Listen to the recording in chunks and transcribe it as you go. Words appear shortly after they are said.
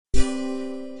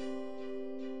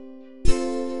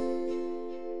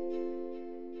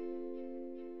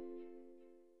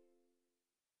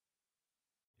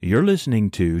You're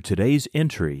listening to today's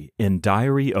entry in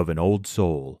Diary of an Old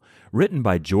Soul, written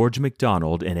by George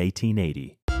MacDonald in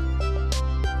 1880.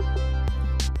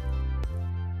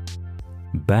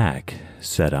 Back,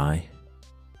 said I.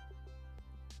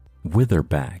 Whither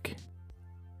back?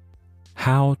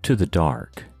 How to the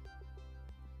dark?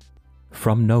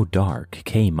 From no dark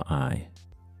came I,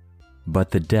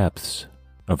 but the depths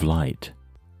of light.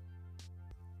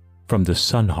 From the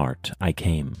sun heart I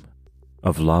came,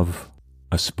 of love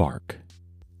a spark.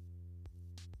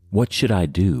 What should I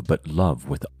do but love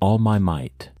with all my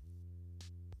might?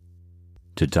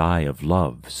 To die of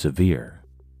love severe,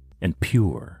 and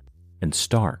pure, and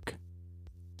stark,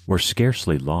 were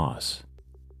scarcely loss.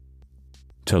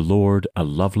 To lord a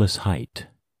loveless height,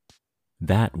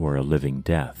 that were a living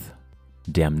death,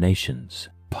 damnation's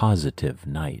positive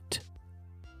night.